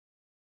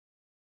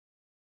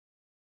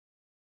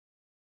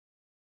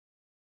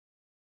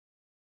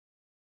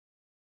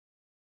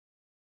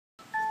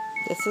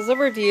This is a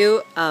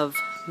review of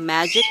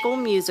Magical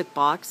Music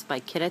Box by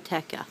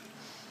Kidoteca.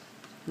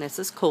 This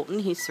is Colton.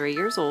 He's 3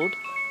 years old,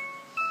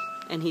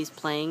 and he's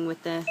playing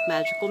with the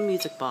Magical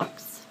Music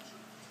Box.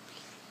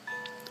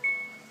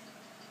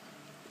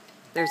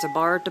 There's a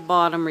bar at the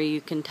bottom where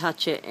you can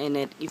touch it, and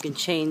you can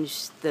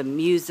change the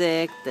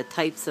music, the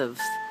types of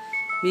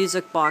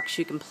music box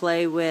you can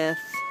play with.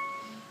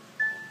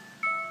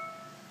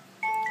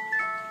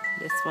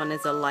 This one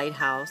is a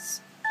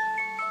lighthouse,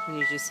 and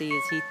you just see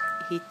as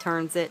he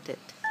turns it.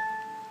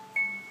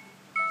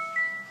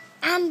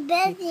 I'm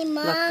busy,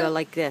 Mom. Look, go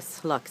like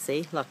this. Look,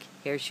 see? Look,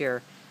 here's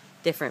your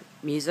different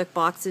music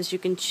boxes you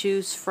can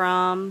choose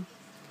from.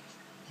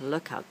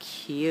 Look how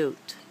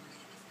cute.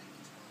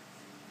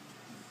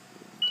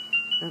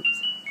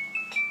 Oops.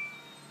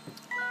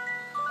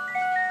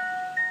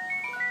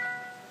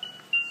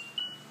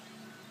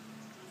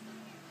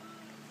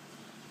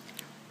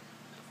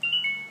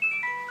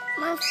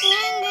 My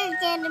finger's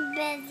getting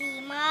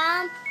busy,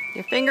 Mom.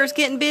 Your finger's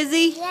getting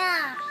busy?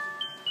 Yeah.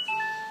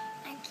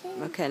 I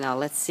can't. Okay, now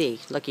let's see.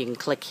 Look, you can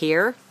click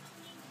here,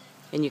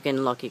 and you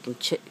can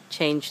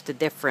change the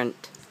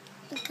different...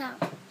 The cow.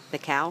 The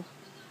cow?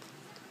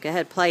 Go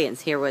ahead, play it and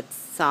hear what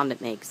sound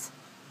it makes.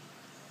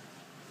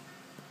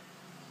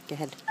 Go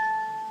ahead.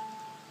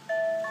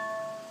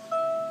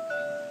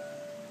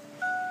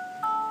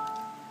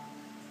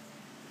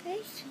 There's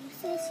a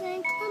choo-choo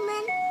train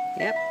coming.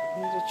 Yep,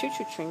 there's a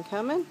choo-choo train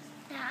coming.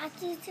 That's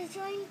a choo-choo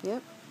train.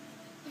 Yep.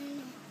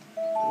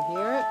 You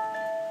hear it?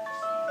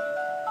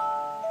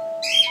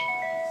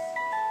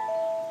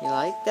 You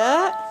like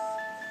that?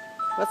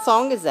 What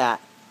song is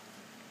that?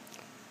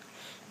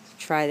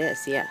 Try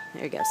this. Yeah,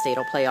 there you go. See,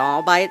 it'll play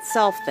all by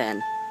itself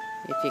then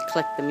if you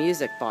click the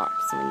music box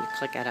when you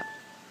click it up.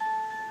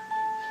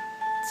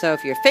 So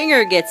if your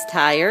finger gets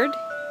tired,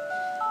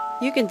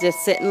 you can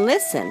just sit and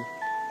listen.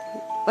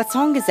 What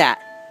song is that?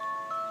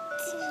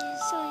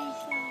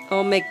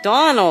 Oh,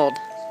 McDonald.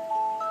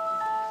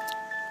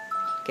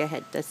 Go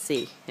ahead, let's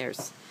see.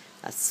 There's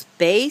a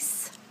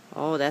space.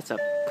 Oh, that's a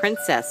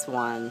princess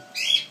one.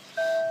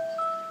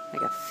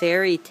 Like a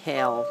fairy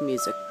tale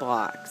music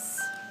box.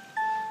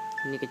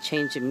 And you can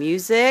change the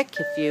music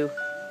if you...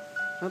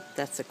 Oh,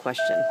 that's a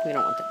question. We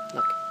don't want that.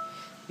 Look.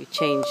 You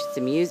change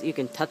the music. You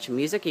can touch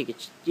music.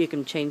 You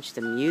can change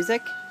the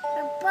music.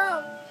 A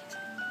boat.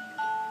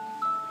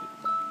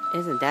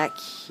 Isn't that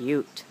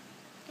cute?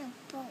 A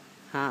boat.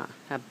 Huh?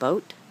 A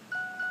boat?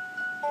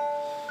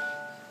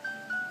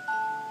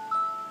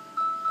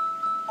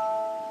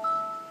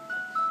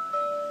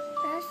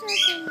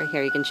 Right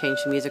here, you can change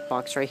the music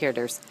box. Right here,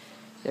 there's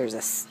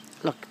a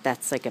look.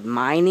 That's like a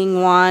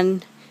mining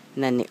one,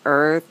 and then the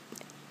earth,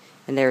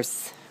 and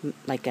there's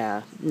like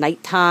a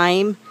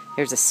nighttime.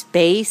 There's a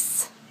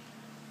space.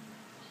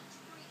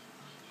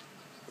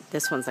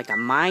 This one's like a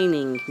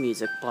mining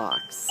music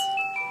box.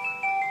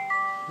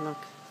 Look,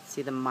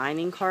 see the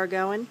mining car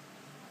going?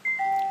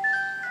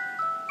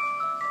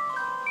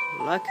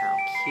 Look how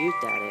cute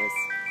that is.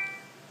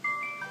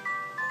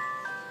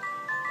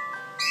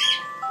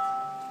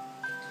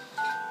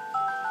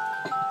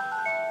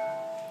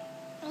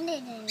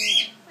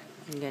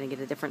 I'm gonna get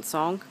a different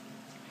song.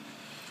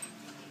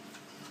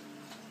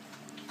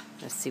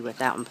 Let's see what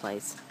that one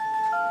plays.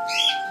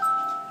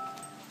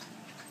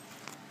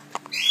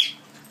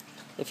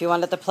 If you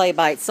wanted to play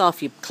by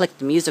itself, you click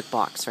the music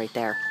box right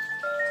there.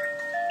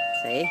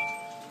 See?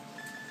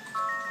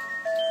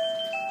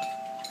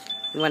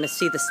 You want to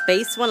see the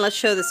space one? Let's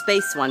show the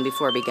space one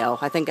before we go.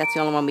 I think that's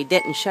the only one we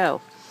didn't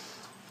show.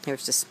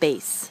 Here's the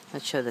space.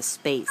 Let's show the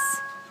space.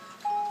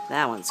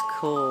 That one's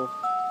cool.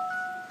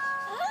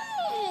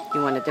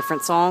 You want a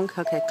different song?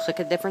 Okay, click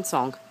a different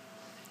song.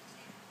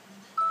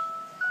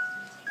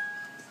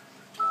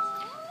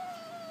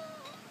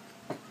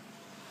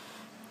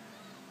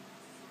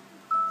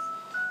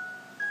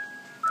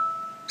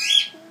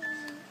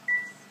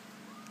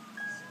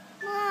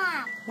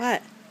 Mom.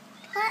 What?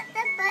 Put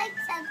the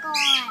brakes on.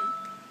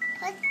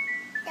 Put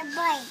the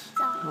brakes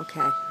on.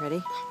 Okay,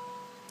 ready?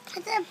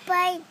 Put the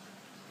brakes.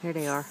 Here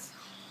they are.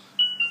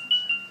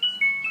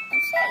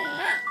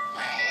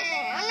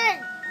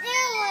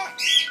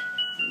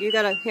 You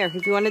gotta, here,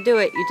 if you want to do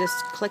it, you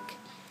just click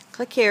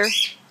here,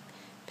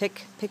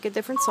 pick a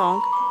different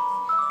song,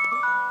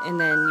 and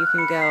then you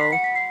can go,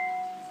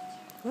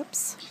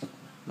 whoops,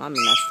 Mommy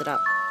messed it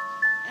up.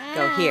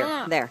 Go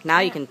here, there, now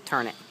you can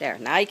turn it, there,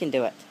 now you can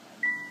do it.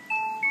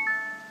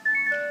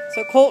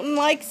 So Colton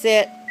likes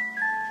it.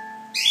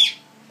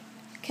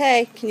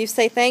 Okay, can you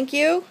say thank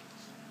you?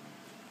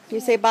 Can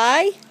you say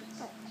bye?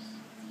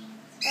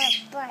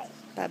 Bye.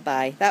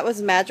 Bye-bye. That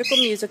was Magical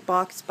Music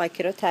Box by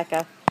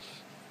Kidoteca.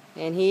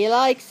 And he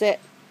likes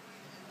it.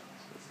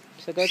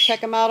 So go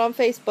check him out on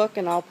Facebook,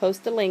 and I'll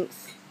post the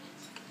links.